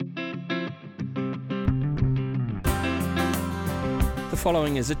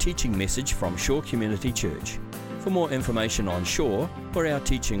following is a teaching message from Shore Community Church. For more information on Shore or our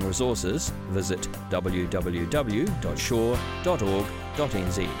teaching resources, visit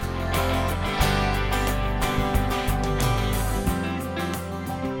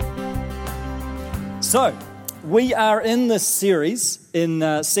So, we are in this series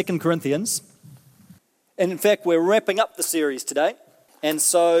in 2 Corinthians. And in fact, we're wrapping up the series today. And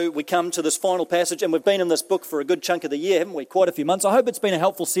so we come to this final passage, and we've been in this book for a good chunk of the year, haven't we? Quite a few months. I hope it's been a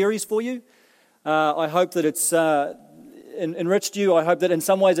helpful series for you. I hope that it's enriched you. I hope that in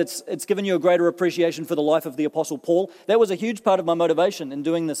some ways it's given you a greater appreciation for the life of the Apostle Paul. That was a huge part of my motivation in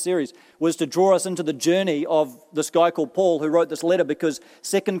doing this series, was to draw us into the journey of this guy called Paul who wrote this letter, because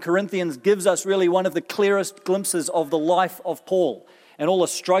 2 Corinthians gives us really one of the clearest glimpses of the life of Paul and all the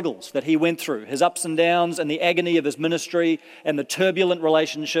struggles that he went through, his ups and downs and the agony of his ministry and the turbulent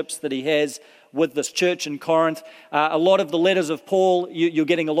relationships that he has with this church in Corinth. A lot of the letters of Paul, you're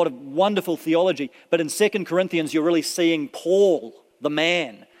getting a lot of wonderful theology, but in 2 Corinthians you're really seeing Paul, the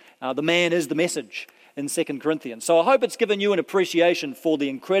man. The man is the message in 2 Corinthians. So I hope it's given you an appreciation for the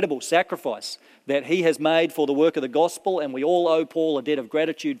incredible sacrifice that he has made for the work of the gospel, and we all owe Paul a debt of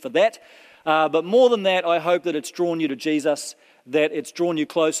gratitude for that. But more than that, I hope that it's drawn you to Jesus, that it's drawn you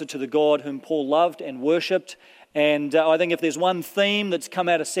closer to the God whom Paul loved and worshipped. And I think if there's one theme that's come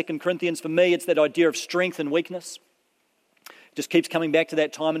out of 2 Corinthians for me, it's that idea of strength and weakness. It just keeps coming back to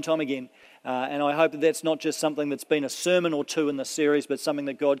that time and time again. And I hope that that's not just something that's been a sermon or two in this series, but something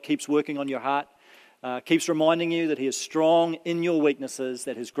that God keeps working on your heart, keeps reminding you that he is strong in your weaknesses,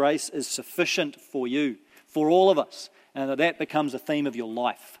 that his grace is sufficient for you, for all of us, and that becomes a theme of your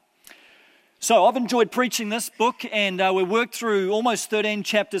life. So I've enjoyed preaching this book, and we've worked through almost 13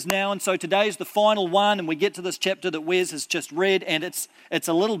 chapters now, and so today's the final one, and we get to this chapter that Wes has just read, and it's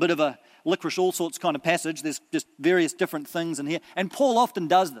a little bit of a licorice all sorts kind of passage. There's just various different things in here, and Paul often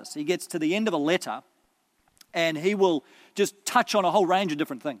does this. He gets to the end of a letter, and he will just touch on a whole range of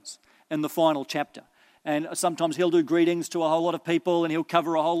different things in the final chapter. And sometimes he'll do greetings to a whole lot of people, and he'll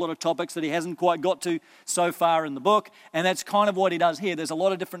cover a whole lot of topics that he hasn't quite got to so far in the book. And that's kind of what he does here. There's a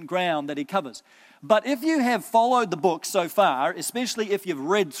lot of different ground that he covers. But if you have followed the book so far, especially if you've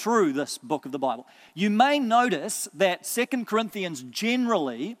read through this book of the Bible, you may notice that 2 Corinthians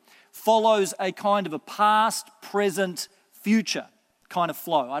generally follows a kind of a past, present, future kind of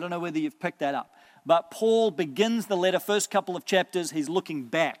flow. I don't know whether you've picked that up. But Paul begins the letter, first couple of chapters, he's looking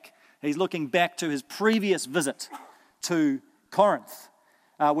back. He's looking back to his previous visit to Corinth,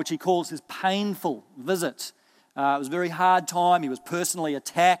 which he calls his painful visit. It was a very hard time. He was personally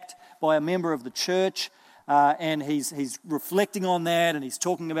attacked by a member of the church, and he's reflecting on that, and he's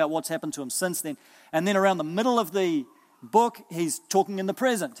talking about what's happened to him since then. And then around the middle of the book, he's talking in the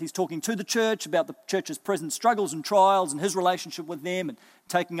present. He's talking to the church about the church's present struggles and trials and his relationship with them, and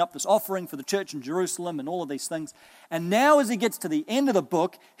taking up this offering for the church in Jerusalem and all of these things. And now as he gets to the end of the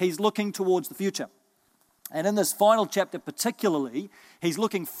book, he's looking towards the future. And in this final chapter particularly, he's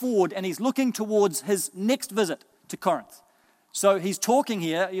looking forward, and he's looking towards his next visit to Corinth. So he's talking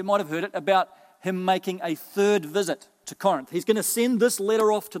here, you might have heard it, about him making a third visit to Corinth. He's going to send this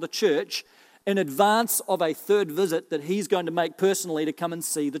letter off to the church in advance of a third visit that he's going to make personally to come and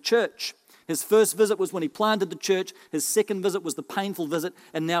see the church. His first visit was when he planted the church, his second visit was the painful visit,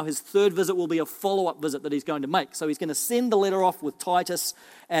 and now his third visit will be a follow-up visit that he's going to make. So he's going to send the letter off with Titus,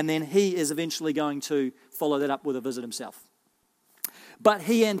 and then he is eventually going to follow that up with a visit himself. But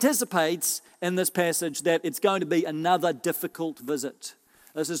he anticipates in this passage that it's going to be another difficult visit.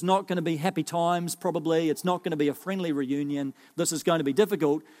 This is not going to be happy times, probably. It's not going to be a friendly reunion. This is going to be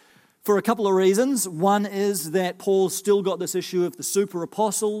difficult for a couple of reasons. One is that Paul's still got this issue of the super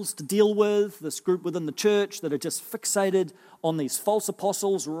apostles to deal with, this group within the church that are just fixated on these false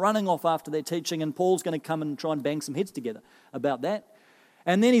apostles running off after their teaching, and Paul's going to come and try and bang some heads together about that.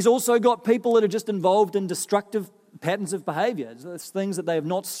 And then he's also got people that are just involved in destructive patterns of behavior. There's things that they have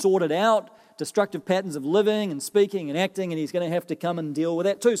not sorted out, destructive patterns of living and speaking and acting, and he's going to have to come and deal with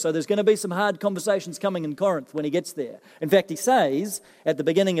that too. So there's going to be some hard conversations coming in Corinth when he gets there. In fact, he says at the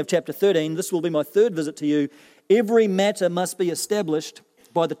beginning of chapter 13, "This will be my third visit to you. Every matter must be established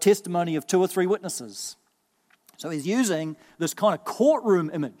by the testimony of 2 or 3 witnesses." So he's using this kind of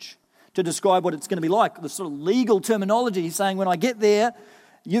courtroom image to describe what it's going to be like, the sort of legal terminology. He's saying, when I get there,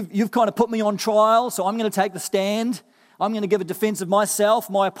 you've kind of put me on trial, so I'm going to take the stand. I'm going to give a defense of myself,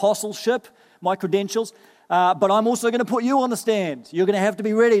 my apostleship, my credentials, but I'm also going to put you on the stand. You're going to have to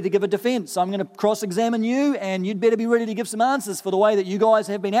be ready to give a defense. I'm going to cross-examine you, and you'd better be ready to give some answers for the way that you guys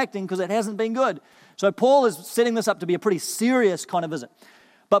have been acting, because it hasn't been good. So Paul is setting this up to be a pretty serious kind of visit.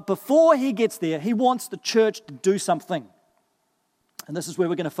 But before he gets there, he wants the church to do something. And this is where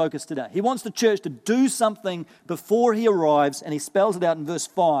we're going to focus today. He wants the church to do something before he arrives, and he spells it out in verse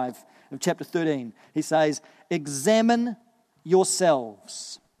 5 of chapter 13. He says, examine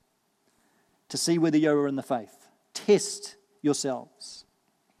yourselves to see whether you are in the faith. Test yourselves.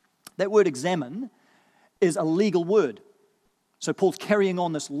 That word examine is a legal word. So Paul's carrying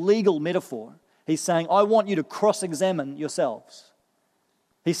on this legal metaphor. He's saying, I want you to cross-examine yourselves.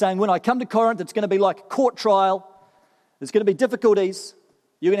 He's saying, when I come to Corinth, it's going to be like a court trial. There's going to be difficulties.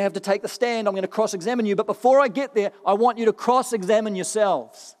 You're going to have to take the stand. I'm going to cross-examine you. But before I get there, I want you to cross-examine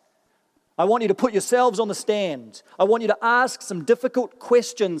yourselves. I want you to put yourselves on the stand. I want you to ask some difficult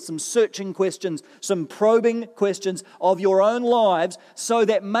questions, some searching questions, some probing questions of your own lives, so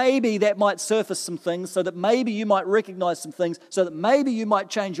that maybe that might surface some things, so that maybe you might recognize some things, so that maybe you might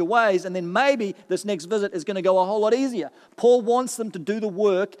change your ways, and then maybe this next visit is going to go a whole lot easier. Paul wants them to do the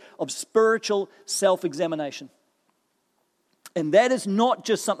work of spiritual self-examination. And that is not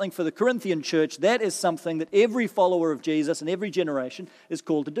just something for the Corinthian church, that is something that every follower of Jesus and every generation is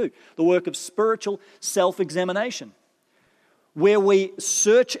called to do. The work of spiritual self-examination, where we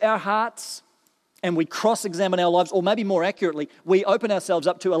search our hearts and we cross-examine our lives, or maybe more accurately, we open ourselves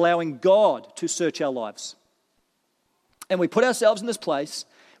up to allowing God to search our lives. And we put ourselves in this place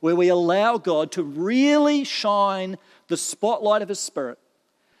where we allow God to really shine the spotlight of His Spirit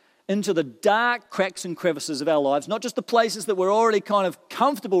into the dark cracks and crevices of our lives, not just the places that we're already kind of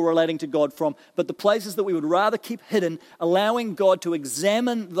comfortable relating to God from, but the places that we would rather keep hidden, allowing God to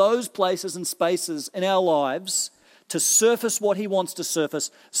examine those places and spaces in our lives to surface what He wants to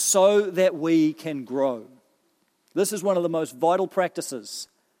surface so that we can grow. This is one of the most vital practices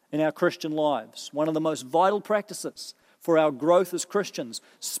in our Christian lives, one of the most vital practices for our growth as Christians,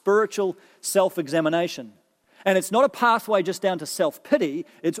 spiritual self-examination. And it's not a pathway just down to self-pity.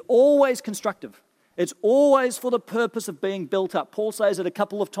 It's always constructive. It's always for the purpose of being built up. Paul says it a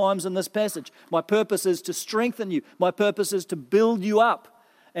couple of times in this passage. My purpose is to strengthen you. My purpose is to build you up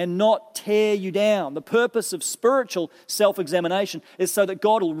and not tear you down. The purpose of spiritual self-examination is so that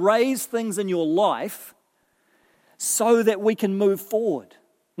God will raise things in your life so that we can move forward.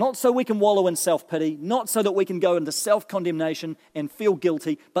 Not so we can wallow in self-pity, not so that we can go into self-condemnation and feel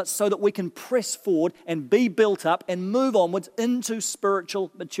guilty, but so that we can press forward and be built up and move onwards into spiritual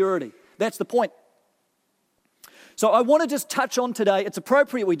maturity. That's the point. So I want to just touch on today, it's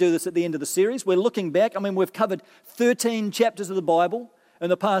appropriate we do this at the end of the series. We're looking back. We've covered 13 chapters of the Bible in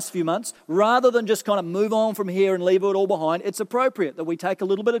the past few months. Rather than just kind of move on from here and leave it all behind, it's appropriate that we take a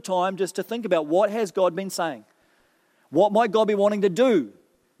little bit of time just to think about what has God been saying? What might God be wanting to do?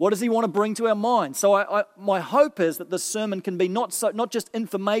 What does He want to bring to our minds? So my hope is that this sermon can be not just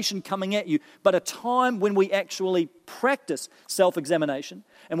information coming at you, but a time when we actually practice self-examination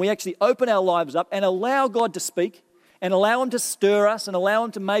and we actually open our lives up and allow God to speak and allow Him to stir us and allow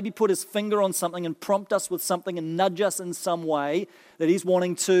Him to maybe put His finger on something and prompt us with something and nudge us in some way that He's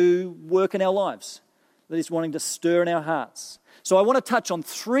wanting to work in our lives, that He's wanting to stir in our hearts. So I want to touch on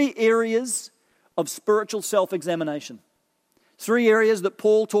 3 areas of spiritual self-examination. 3 areas that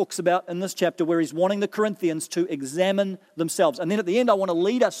Paul talks about in this chapter where he's wanting the Corinthians to examine themselves. And then at the end, I want to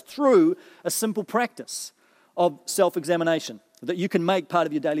lead us through a simple practice of self-examination that you can make part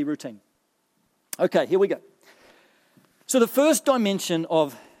of your daily routine. Okay, here we go. So the first dimension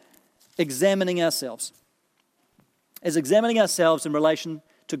of examining ourselves is examining ourselves in relation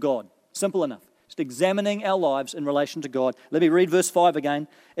to God. Simple enough. Just examining our lives in relation to God. Let me read verse 5 again.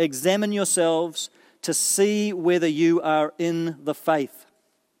 Examine yourselves to see whether you are in the faith.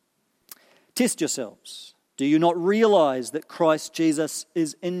 Test yourselves. Do you not realize that Christ Jesus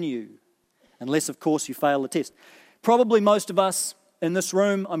is in you? Unless, of course, you fail the test. Probably most of us in this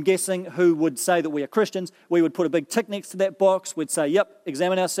room, I'm guessing, who would say that we are Christians, we would put a big tick next to that box. We'd say, yep,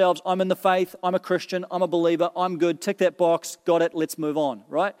 examine ourselves. I'm in the faith. I'm a Christian. I'm a believer. I'm good. Tick that box. Got it. Let's move on,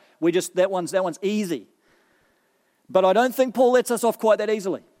 right? That one's easy. But I don't think Paul lets us off quite that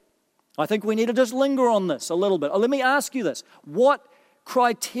easily. I think we need to just linger on this a little bit. Let me ask you this. What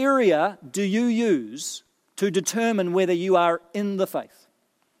criteria do you use to determine whether you are in the faith?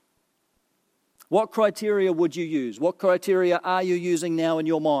 What criteria would you use? What criteria are you using now in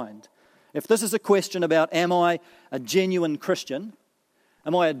your mind? If this is a question about, am I a genuine Christian?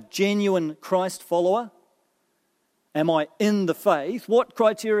 Am I a genuine Christ follower? Am I in the faith? What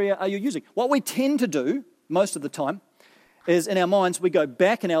criteria are you using? What we tend to do most of the time is in our minds, we go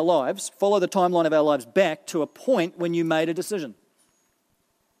back in our lives, follow the timeline of our lives back to a point when you made a decision.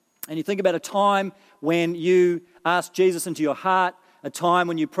 And you think about a time when you asked Jesus into your heart, a time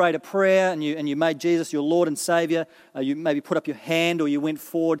when you prayed a prayer and you made Jesus your Lord and Saviour. You maybe put up your hand, or you went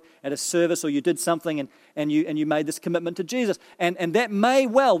forward at a service, or you did something and you made this commitment to Jesus. And that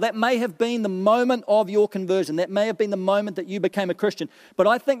may have been the moment of your conversion. That may have been the moment that you became a Christian. But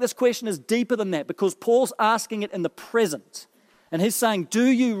I think this question is deeper than that, because Paul's asking it in the present. And he's saying,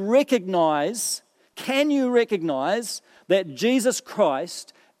 can you recognize that Jesus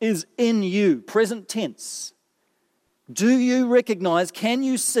Christ is in you? Present tense. Do you recognize, can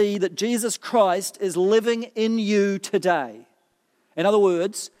you see that Jesus Christ is living in you today? In other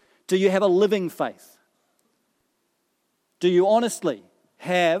words, do you have a living faith? Do you honestly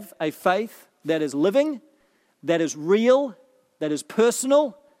have a faith that is living, that is real, that is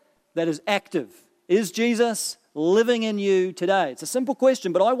personal, that is active? Is Jesus living in you today? It's a simple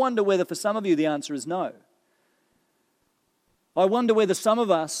question, but I wonder whether for some of you the answer is no. I wonder whether some of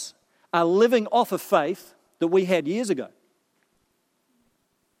us are living off a faith that we had years ago.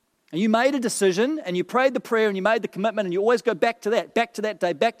 And you made a decision, and you prayed the prayer, and you made the commitment, and you always go back to that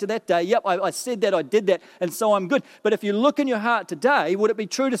day. Yep, I said that, I did that, and so I'm good. But if you look in your heart today, would it be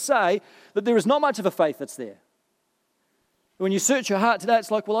true to say that there is not much of a faith that's there? When you search your heart today,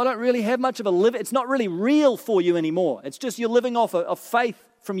 it's like, well, I don't really have much of a live. It's not really real for you anymore. It's just you're living off a faith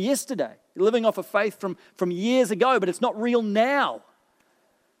from yesterday. You're living off a faith from years ago, but it's not real now.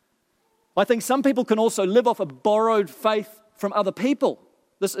 I think some people can also live off a borrowed faith from other people.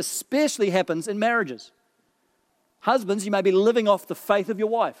 This especially happens in marriages. Husbands, you may be living off the faith of your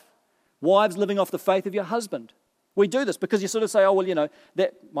wife. Wives living off the faith of your husband. We do this because you sort of say, oh, well,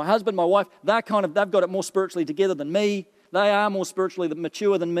 that my husband, my wife, they've got it more spiritually together than me. They are more spiritually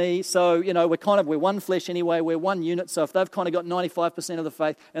mature than me, so, we're one flesh anyway, we're one unit, so if they've kind of got 95% of the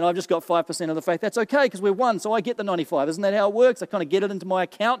faith and I've just got 5% of the faith, that's okay because we're one, so I get the 95. Isn't that how it works? I kind of get it into my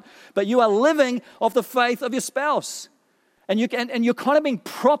account, but you are living off the faith of your spouse, and you're kind of being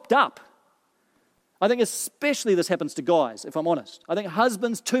propped up. I think especially this happens to guys, if I'm honest. I think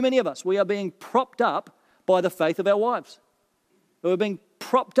husbands, too many of us, we are being propped up by the faith of our wives. We're being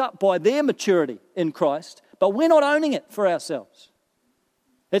propped up by their maturity in Christ, but we're not owning it for ourselves.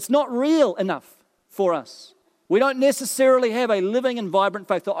 It's not real enough for us. We don't necessarily have a living and vibrant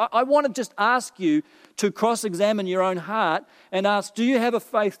faith. So I want to just ask you to cross-examine your own heart and ask, do you have a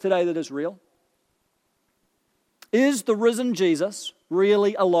faith today that is real? Is the risen Jesus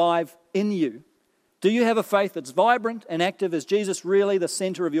really alive in you? Do you have a faith that's vibrant and active? Is Jesus really the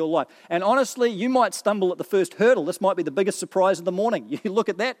center of your life? And honestly, you might stumble at the first hurdle. This might be the biggest surprise of the morning. You look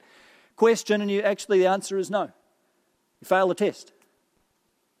at that question and the answer is no. You fail the test.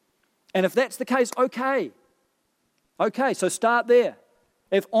 And if that's the case, okay. Okay, so start there.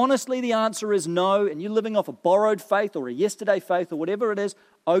 If honestly the answer is no and you're living off a borrowed faith or a yesterday faith or whatever it is,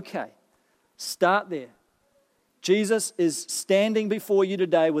 okay. Start there. Jesus is standing before you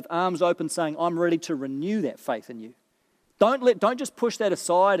today with arms open saying, I'm ready to renew that faith in you. Don't just push that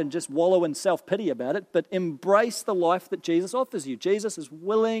aside and just wallow in self-pity about it, but embrace the life that Jesus offers you. Jesus is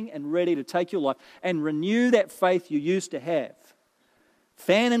willing and ready to take your life and renew that faith you used to have.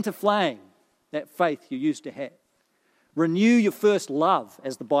 Fan into flame that faith you used to have. Renew your first love,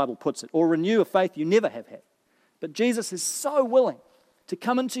 as the Bible puts it, or renew a faith you never have had. But Jesus is so willing to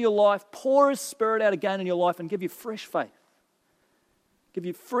come into your life, pour His Spirit out again in your life and give you fresh faith. Give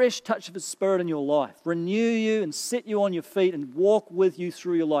you fresh touch of His Spirit in your life. Renew you and set you on your feet and walk with you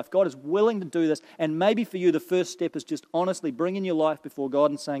through your life. God is willing to do this. And maybe for you, the first step is just honestly bringing your life before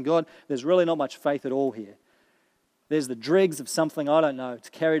God and saying, God, there's really not much faith at all here. There's the dregs of something, I don't know, it's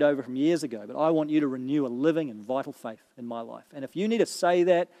carried over from years ago. But I want you to renew a living and vital faith in my life. And if you need to say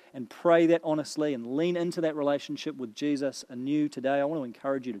that and pray that honestly and lean into that relationship with Jesus anew today, I want to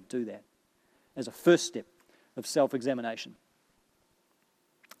encourage you to do that as a first step of self-examination.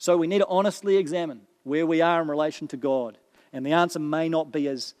 So we need to honestly examine where we are in relation to God. And the answer may not be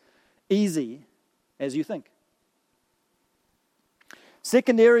as easy as you think.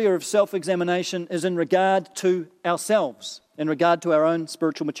 Second area of self-examination is in regard to ourselves, in regard to our own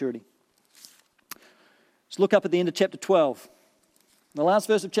spiritual maturity. Let's look up at the end of chapter 12. The last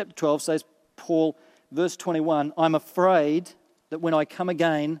verse of chapter 12 says, Paul, verse 21, I'm afraid that when I come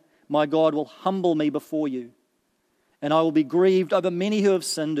again, my God will humble me before you. And I will be grieved over many who have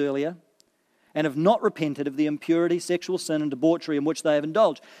sinned earlier and have not repented of the impurity, sexual sin, and debauchery in which they have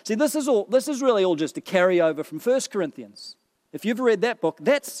indulged. See, this is really all just a carryover from 1 Corinthians. If you've read that book,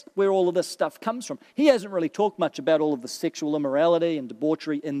 that's where all of this stuff comes from. He hasn't really talked much about all of the sexual immorality and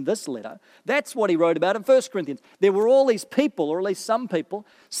debauchery in this letter. That's what he wrote about in 1 Corinthians. There were all these people, or at least some people,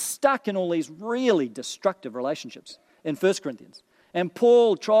 stuck in all these really destructive relationships in 1 Corinthians. And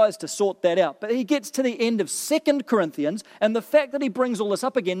Paul tries to sort that out. But he gets to the end of 2 Corinthians, and the fact that he brings all this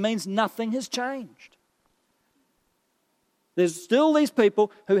up again means nothing has changed. There's still these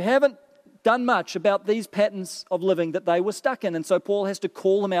people who haven't done much about these patterns of living that they were stuck in, and so Paul has to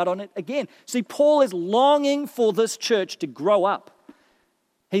call them out on it again. See, Paul is longing for this church to grow up.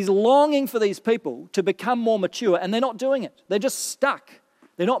 He's longing for these people to become more mature, and they're not doing it. They're just stuck.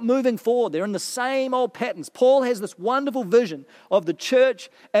 They're not moving forward. They're in the same old patterns. Paul has this wonderful vision of the church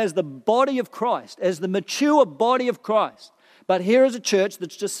as the body of Christ, as the mature body of Christ. But here is a church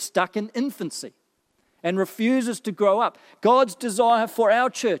that's just stuck in infancy and refuses to grow up. God's desire for our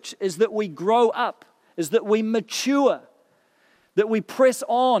church is that we grow up, is that we mature, that we press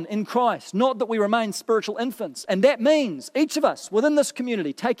on in Christ, not that we remain spiritual infants. And that means each of us within this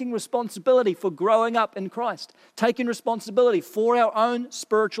community taking responsibility for growing up in Christ, taking responsibility for our own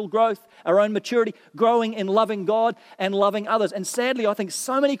spiritual growth, our own maturity, growing in loving God and loving others. And sadly, I think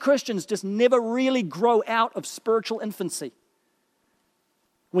so many Christians just never really grow out of spiritual infancy.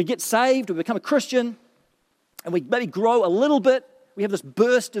 We get saved, we become a Christian, and we maybe grow a little bit. We have this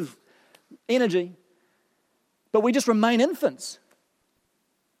burst of energy, but we just remain infants.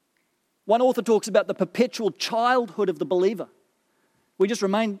 One author talks about the perpetual childhood of the believer. We just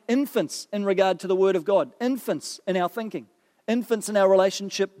remain infants in regard to the Word of God, infants in our thinking, infants in our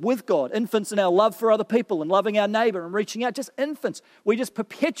relationship with God, infants in our love for other people and loving our neighbor and reaching out, just infants. We just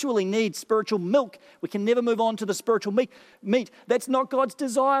perpetually need spiritual milk. We can never move on to the spiritual meat. That's not God's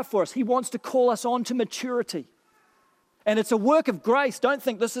desire for us. He wants to call us on to maturity. And it's a work of grace. Don't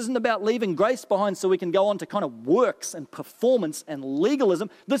think this isn't about leaving grace behind so we can go on to kind of works and performance and legalism.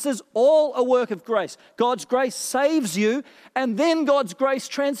 This is all a work of grace. God's grace saves you, and then God's grace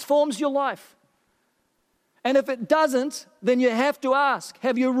transforms your life. And if it doesn't, then you have to ask,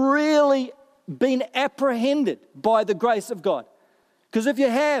 have you really been apprehended by the grace of God? Because if you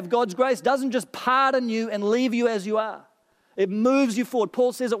have, God's grace doesn't just pardon you and leave you as you are. It moves you forward.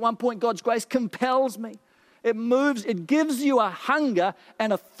 Paul says at one point, God's grace compels me. It gives you a hunger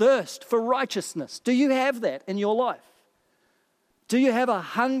and a thirst for righteousness. Do you have that in your life? Do you have a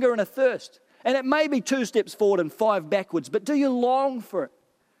hunger and a thirst? And it may be 2 steps forward and 5 backwards, but do you long for it?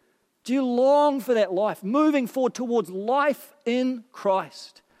 Do you long for that life? Moving forward towards life in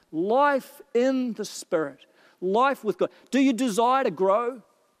Christ, life in the Spirit, life with God. Do you desire to grow?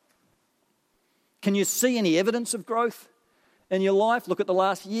 Can you see any evidence of growth in your life? Look at the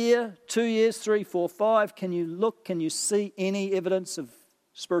last year, 2 years, 3, 4, 5. Can you see any evidence of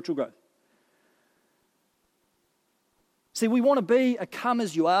spiritual growth? See, we want to be a come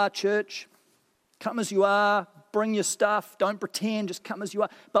as you are church. Come as you are, bring your stuff, don't pretend, just come as you are.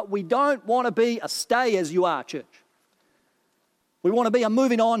 But we don't want to be a stay as you are church. We want to be a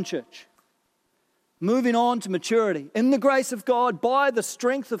moving on church. Moving on to maturity in the grace of God by the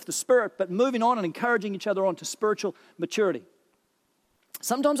strength of the Spirit, but moving on and encouraging each other on to spiritual maturity.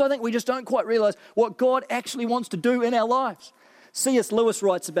 Sometimes I think we just don't quite realize what God actually wants to do in our lives. C.S. Lewis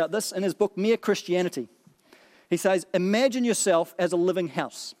writes about this in his book, Mere Christianity. He says, imagine yourself as a living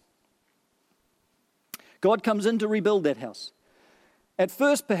house. God comes in to rebuild that house. At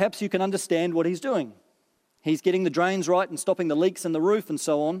first, perhaps you can understand what he's doing. He's getting the drains right and stopping the leaks in the roof and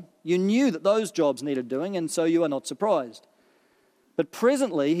so on. You knew that those jobs needed doing, and so you are not surprised. But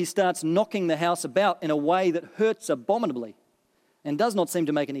presently, he starts knocking the house about in a way that hurts abominably and does not seem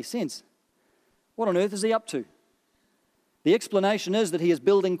to make any sense. What on earth is he up to? The explanation is that he is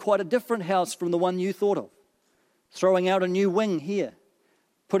building quite a different house from the one you thought of. Throwing out a new wing here,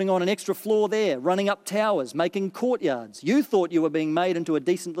 putting on an extra floor there, running up towers, making courtyards. You thought you were being made into a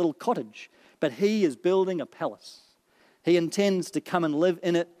decent little cottage, but he is building a palace. He intends to come and live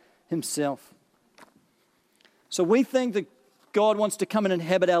in it himself. So we think that God wants to come and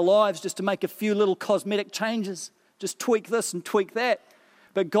inhabit our lives just to make a few little cosmetic changes, just tweak this and tweak that.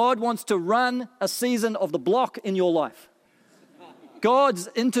 But God wants to run a season of the block in your life. God's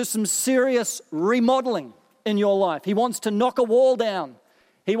into some serious remodeling in your life. He wants to knock a wall down.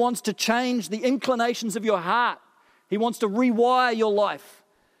 He wants to change the inclinations of your heart. He wants to rewire your life.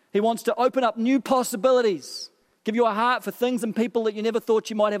 He wants to open up new possibilities, give you a heart for things and people that you never thought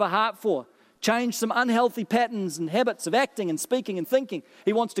you might have a heart for. Change some unhealthy patterns and habits of acting and speaking and thinking.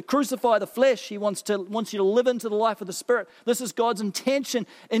 He wants to crucify the flesh. He wants you to live into the life of the Spirit. This is God's intention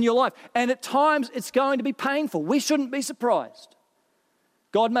in your life. And at times, it's going to be painful. We shouldn't be surprised.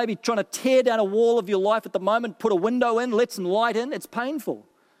 God may be trying to tear down a wall of your life at the moment, put a window in, let some light in. It's painful.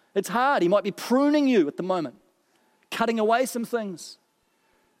 It's hard. He might be pruning you at the moment, cutting away some things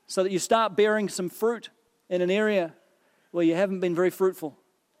so that you start bearing some fruit in an area where you haven't been very fruitful.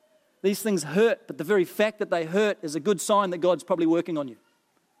 These things hurt, but the very fact that they hurt is a good sign that God's probably working on you.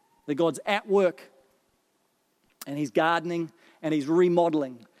 That God's at work, and He's gardening, and He's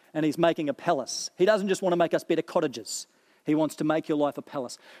remodeling, and He's making a palace. He doesn't just want to make us better cottages. He wants to make your life a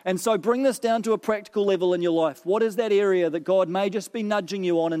palace. And so bring this down to a practical level in your life. What is that area that God may just be nudging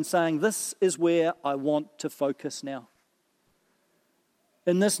you on and saying, this is where I want to focus now?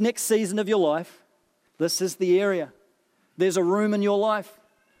 In this next season of your life, this is the area. There's a room in your life.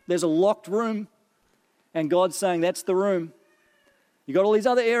 There's a locked room. And God's saying, that's the room. You've got all these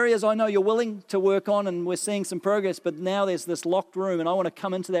other areas I know you're willing to work on, and we're seeing some progress, but now there's this locked room, and I want to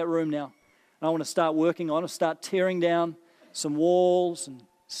come into that room now. And I want to start working on it, start tearing down some walls and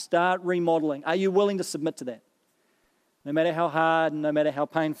start remodeling. Are you willing to submit to that? No matter how hard and no matter how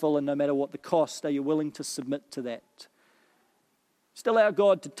painful and no matter what the cost, are you willing to submit to that? Just allow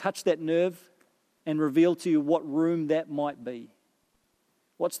God to touch that nerve and reveal to you what room that might be.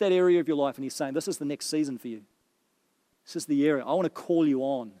 What's that area of your life? And He's saying, this is the next season for you. This is the area. I want to call you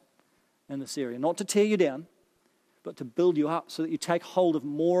on in this area. Not to tear you down, but to build you up so that you take hold of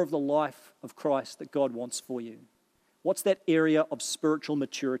more of the life of Christ that God wants for you. What's that area of spiritual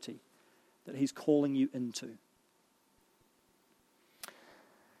maturity that He's calling you into?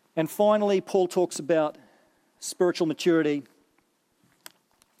 And finally, Paul talks about spiritual maturity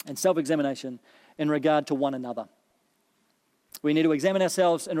and self-examination in regard to one another. We need to examine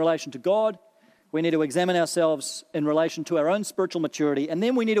ourselves in relation to God. We need to examine ourselves in relation to our own spiritual maturity, and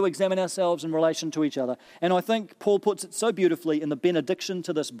then we need to examine ourselves in relation to each other. And I think Paul puts it so beautifully in the benediction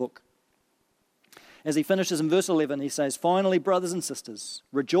to this book. As he finishes in verse 11, he says, finally, brothers and sisters,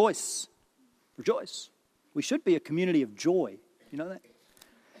 rejoice. Rejoice. We should be a community of joy. You know that?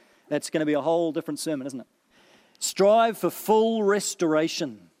 That's going to be a whole different sermon, isn't it? Strive for full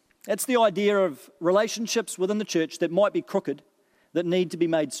restoration. That's the idea of relationships within the church that might be crooked, that need to be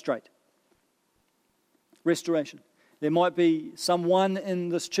made straight. Restoration. There might be someone in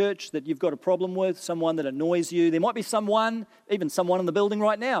this church that you've got a problem with, someone that annoys you. There might be someone, even someone in the building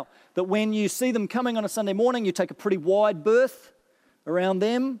right now, that when you see them coming on a Sunday morning, you take a pretty wide berth around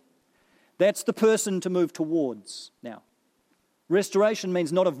them. That's the person to move towards now. Restoration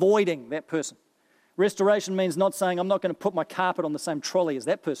means not avoiding that person. Restoration means not saying, I'm not going to put my carpet on the same trolley as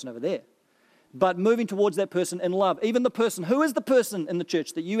that person over there. But moving towards that person in love. Even the person, who is the person in the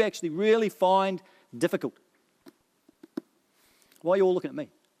church that you actually really find difficult? Why are you all looking at me?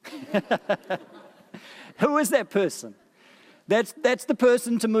 Who is that person? That's the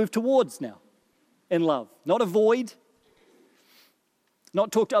person to move towards now in love. Not avoid,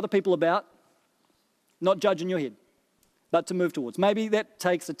 not talk to other people about, not judge in your head, but to move towards. Maybe that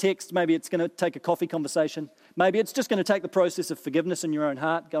takes a text, maybe it's going to take a coffee conversation, maybe it's just going to take the process of forgiveness in your own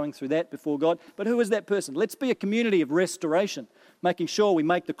heart, going through that before God. But who is that person? Let's be a community of restoration, making sure we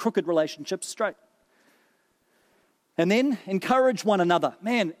make the crooked relationships straight. And then encourage one another.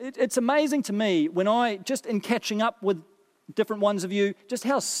 Man, it's amazing to me when I, just in catching up with different ones of you, just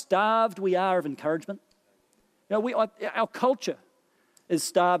how starved we are of encouragement. You know, our culture is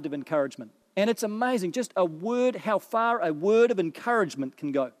starved of encouragement. And it's amazing just a word, how far a word of encouragement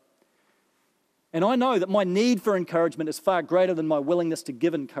can go. And I know that my need for encouragement is far greater than my willingness to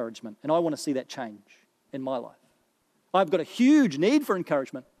give encouragement. And I want to see that change in my life. I've got a huge need for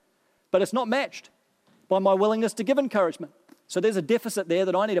encouragement, but it's not matched by my willingness to give encouragement. So there's a deficit there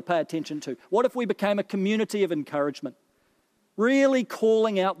that I need to pay attention to. What if we became a community of encouragement? Really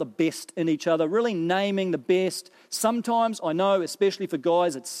calling out the best in each other, really naming the best. Sometimes, I know, especially for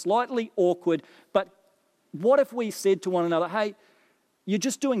guys, it's slightly awkward, but what if we said to one another, hey, you're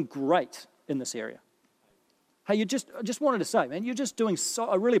just doing great in this area. Hey, I just wanted to say, man, you're just doing so,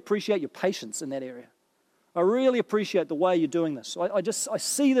 I really appreciate your patience in that area. I really appreciate the way you're doing this. I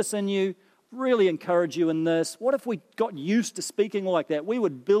see this in you. Really encourage you in this. What if we got used to speaking like that? We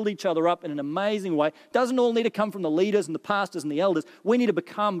would build each other up in an amazing way. Doesn't all need to come from the leaders and the pastors and the elders. We need to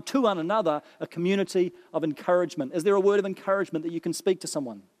become to one another a community of encouragement. Is there a word of encouragement that you can speak to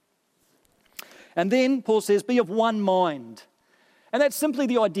someone? And then Paul says, be of one mind. And that's simply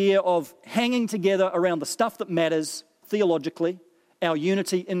the idea of hanging together around the stuff that matters theologically, our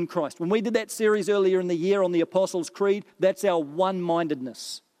unity in Christ. When we did that series earlier in the year on the Apostles' Creed, that's our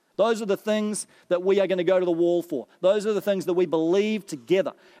one-mindedness. Those are the things that we are going to go to the wall for. Those are the things that we believe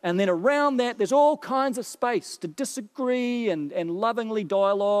together. And then around that, there's all kinds of space to disagree and lovingly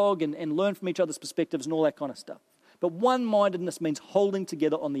dialogue and learn from each other's perspectives and all that kind of stuff. But one-mindedness means holding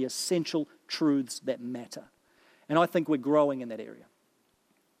together on the essential truths that matter. And I think we're growing in that area.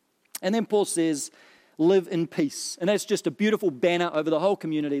 And then Paul says, live in peace. And that's just a beautiful banner over the whole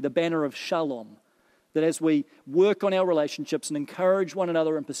community, the banner of shalom. that as we work on our relationships and encourage one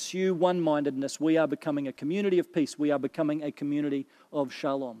another and pursue one-mindedness, we are becoming a community of peace. We are becoming a community of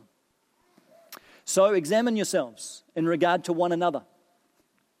shalom. So examine yourselves in regard to one another.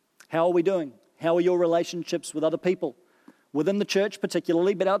 How are we doing? How are your relationships with other people? Within the church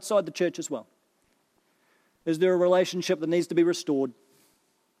particularly, but outside the church as well. Is there a relationship that needs to be restored?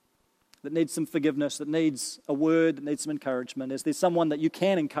 That needs some forgiveness, that needs a word, that needs some encouragement? Is there someone that you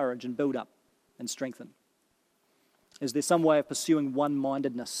can encourage and build up and strengthen? Is there some way of pursuing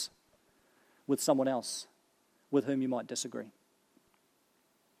one-mindedness with someone else with whom you might disagree?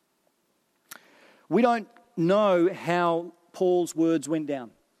 We don't know how Paul's words went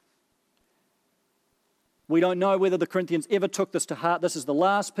down. We don't know whether the Corinthians ever took this to heart. This is the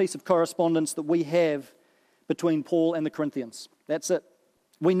last piece of correspondence that we have between Paul and the Corinthians. That's it.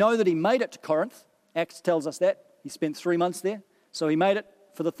 We know that he made it to Corinth. Acts tells us that. He spent 3 months there. So he made it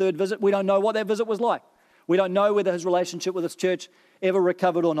for the third visit. We don't know what that visit was like. We don't know whether his relationship with his church ever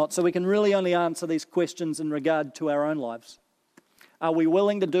recovered or not. So we can really only answer these questions in regard to our own lives. Are we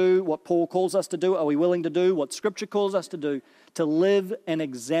willing to do what Paul calls us to do? Are we willing to do what Scripture calls us to do? To live an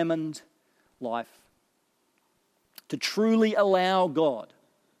examined life. To truly allow God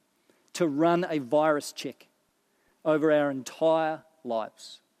to run a virus check over our entire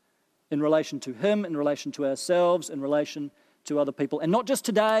lives in relation to Him, in relation to ourselves, in relation to other people. And not just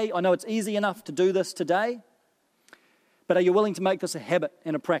today. I know it's easy enough to do this today, but are you willing to make this a habit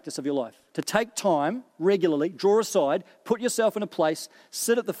and a practice of your life? To take time regularly, draw aside, put yourself in a place,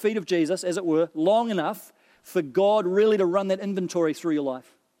 sit at the feet of Jesus, as it were, long enough for God really to run that inventory through your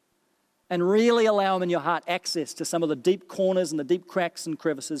life and really allow Him in your heart access to some of the deep corners and the deep cracks and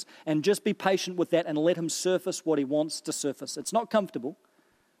crevices, and just be patient with that and let Him surface what He wants to surface. It's not comfortable,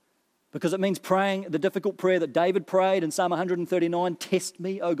 because it means praying the difficult prayer that David prayed in Psalm 139, test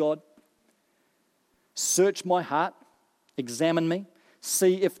me, O God. Search my heart, examine me,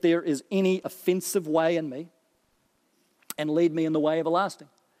 see if there is any offensive way in me, and lead me in the way everlasting.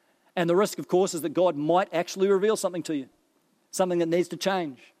 And the risk, of course, is that God might actually reveal something to you, something that needs to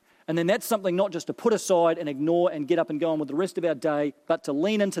change. And then that's something not just to put aside and ignore and get up and go on with the rest of our day, but to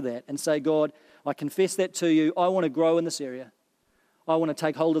lean into that and say, God, I confess that to you. I want to grow in this area. I want to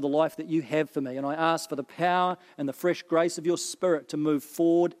take hold of the life that you have for me. And I ask for the power and the fresh grace of your Spirit to move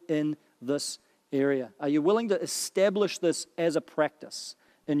forward in this area. Are you willing to establish this as a practice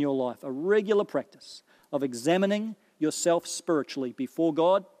in your life, a regular practice of examining yourself spiritually before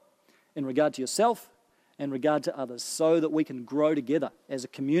God in regard to yourself, in regard to others, so that we can grow together as a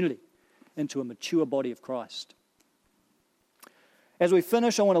community into a mature body of Christ? As we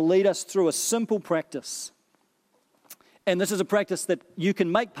finish, I want to lead us through a simple practice. And this is a practice that you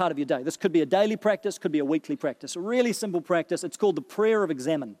can make part of your day. This could be a daily practice, could be a weekly practice, a really simple practice. It's called the prayer of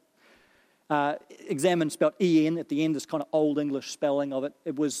examine. Examine spelled E-N at the end, this kind of old English spelling of it.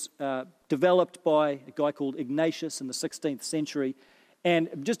 It was developed by a guy called Ignatius in the 16th century. And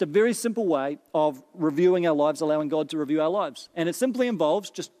just a very simple way of reviewing our lives, allowing God to review our lives. And it simply involves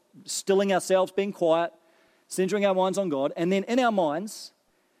just stilling ourselves, being quiet, centering our minds on God, and then in our minds,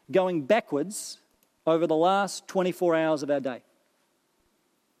 going backwards over the last 24 hours of our day.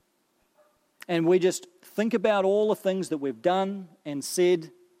 And we just think about all the things that we've done and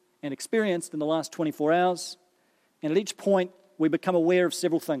said and experienced in the last 24 hours. And at each point, we become aware of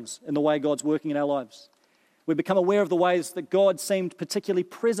several things in the way God's working in our lives. We become aware of the ways that God seemed particularly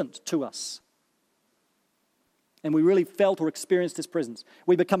present to us, and we really felt or experienced His presence.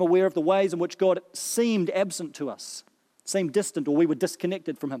 We become aware of the ways in which God seemed absent to us, seemed distant, or we were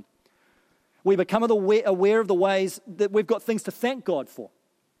disconnected from Him. We become aware of the ways that we've got things to thank God for.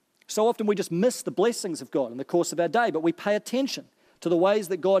 So often we just miss the blessings of God in the course of our day, but we pay attention to the ways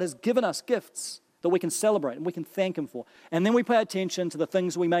that God has given us gifts that we can celebrate and we can thank Him for. And then we pay attention to the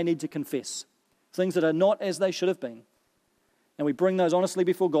things we may need to confess, things that are not as they should have been. And we bring those honestly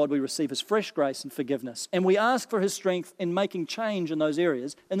before God. We receive His fresh grace and forgiveness. And we ask for His strength in making change in those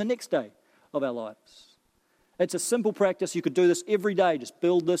areas in the next day of our lives. It's a simple practice. You could do this every day. Just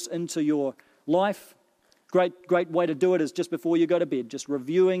build this into your life. Great way to do it is just before you go to bed, just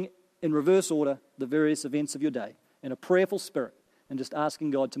reviewing in reverse order the various events of your day in a prayerful spirit and just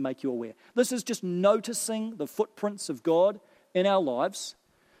asking God to make you aware. This is just noticing the footprints of God in our lives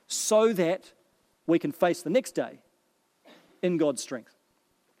so that we can face the next day in God's strength.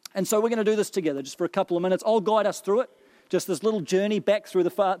 And so we're going to do this together just for a couple of minutes. I'll guide us through it, just this little journey back through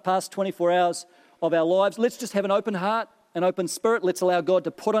the past 24 hours of our lives. Let's just have an open heart, an open spirit. Let's allow God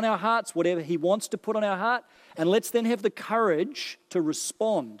to put on our hearts whatever He wants to put on our heart. And let's then have the courage to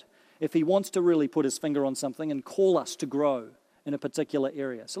respond if He wants to really put His finger on something and call us to grow in a particular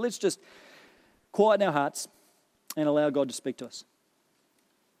area. So let's just quieten our hearts and allow God to speak to us.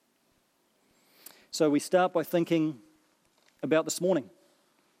 So we start by thinking about this morning.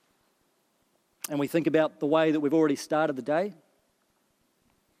 And we think about the way that we've already started the day,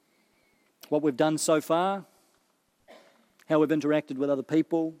 what we've done so far, how we've interacted with other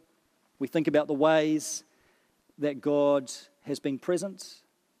people. We think about the ways that God has been present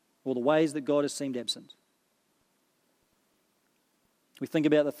or the ways that God has seemed absent. We think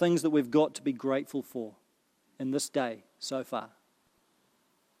about the things that we've got to be grateful for in this day so far.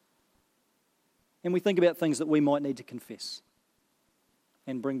 And we think about things that we might need to confess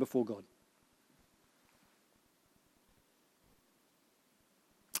and bring before God.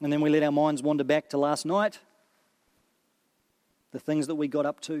 And then we let our minds wander back to last night, the things that we got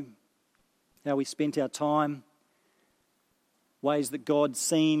up to, how we spent our time, ways that God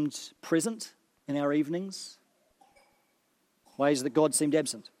seemed present in our evenings, ways that God seemed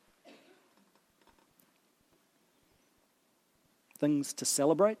absent. Things to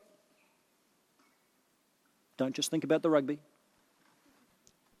celebrate. Don't just think about the rugby.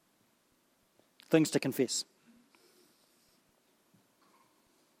 Things to confess.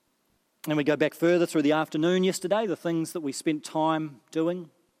 And we go back further through the afternoon yesterday, the things that we spent time doing.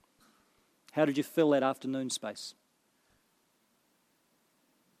 How did you fill that afternoon space?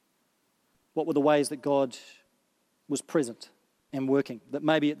 What were the ways that God was present and working that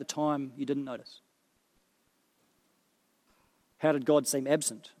maybe at the time you didn't notice? How did God seem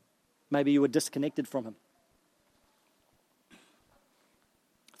absent? Maybe you were disconnected from him.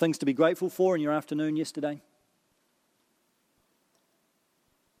 Things to be grateful for in your afternoon yesterday.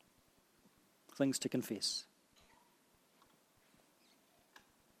 Things to confess.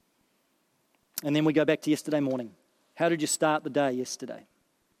 And then we go back to yesterday morning. How did you start the day yesterday?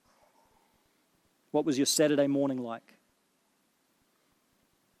 What was your Saturday morning like?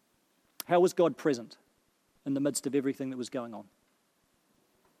 How was God present in the midst of everything that was going on?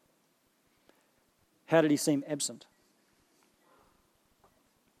 How did he seem absent?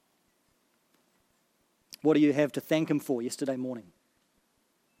 What do you have to thank him for yesterday morning?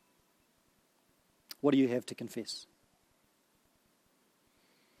 What do you have to confess?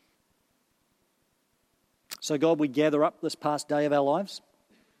 So God, we gather up this past day of our lives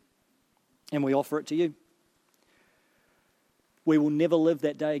and we offer it to you. We will never live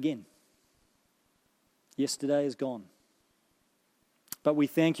that day again. Yesterday is gone. But we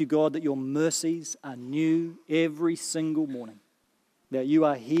thank you, God, that your mercies are new every single morning. That you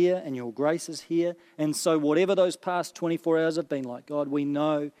are here and your grace is here. And so whatever those past 24 hours have been like, God, we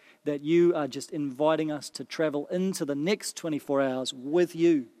know that you are just inviting us to travel into the next 24 hours with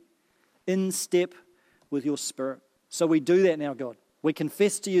you, in step with your Spirit. So we do that now, God. We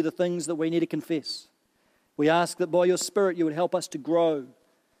confess to you the things that we need to confess. We ask that by your Spirit you would help us to grow,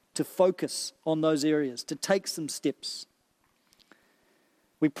 to focus on those areas, to take some steps.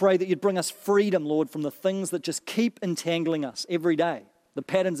 We pray that you'd bring us freedom, Lord, from the things that just keep entangling us every day, the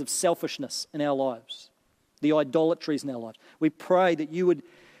patterns of selfishness in our lives, the idolatries in our lives. We pray that you would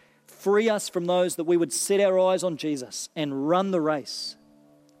free us from those, that we would set our eyes on Jesus and run the race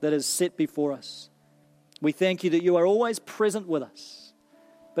that is set before us. We thank you that you are always present with us.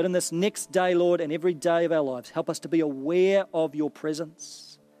 But in this next day, Lord, and every day of our lives, help us to be aware of your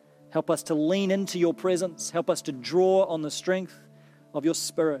presence. Help us to lean into your presence. Help us to draw on the strength of your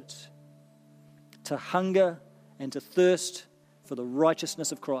Spirit, to hunger and to thirst for the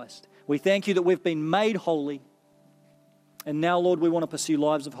righteousness of Christ. We thank you that we've been made holy, and now, Lord, we want to pursue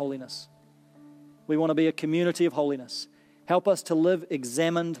lives of holiness. We want to be a community of holiness. Help us to live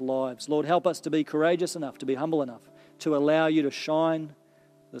examined lives. Lord, help us to be courageous enough, to be humble enough, to allow you to shine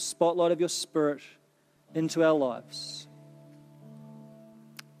the spotlight of your Spirit into our lives,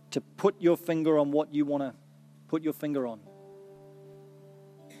 to put your finger on what you want to put your finger on,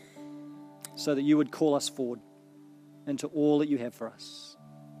 so that you would call us forward into all that you have for us.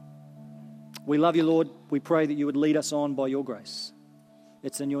 We love you, Lord. We pray that you would lead us on by your grace.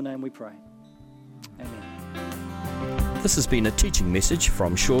 It's in your name we pray. Amen. This has been a teaching message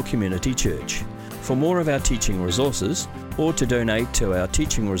from Shore Community Church. For more of our teaching resources, or to donate to our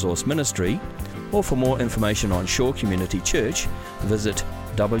teaching resource ministry, or for more information on Shore Community Church, visit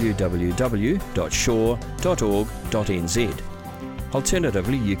www.shore.org.nz.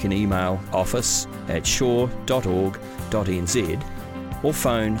 Alternatively, you can email office@shore.org.nz or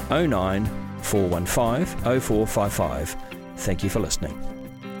phone 09 415 0455. Thank you for listening.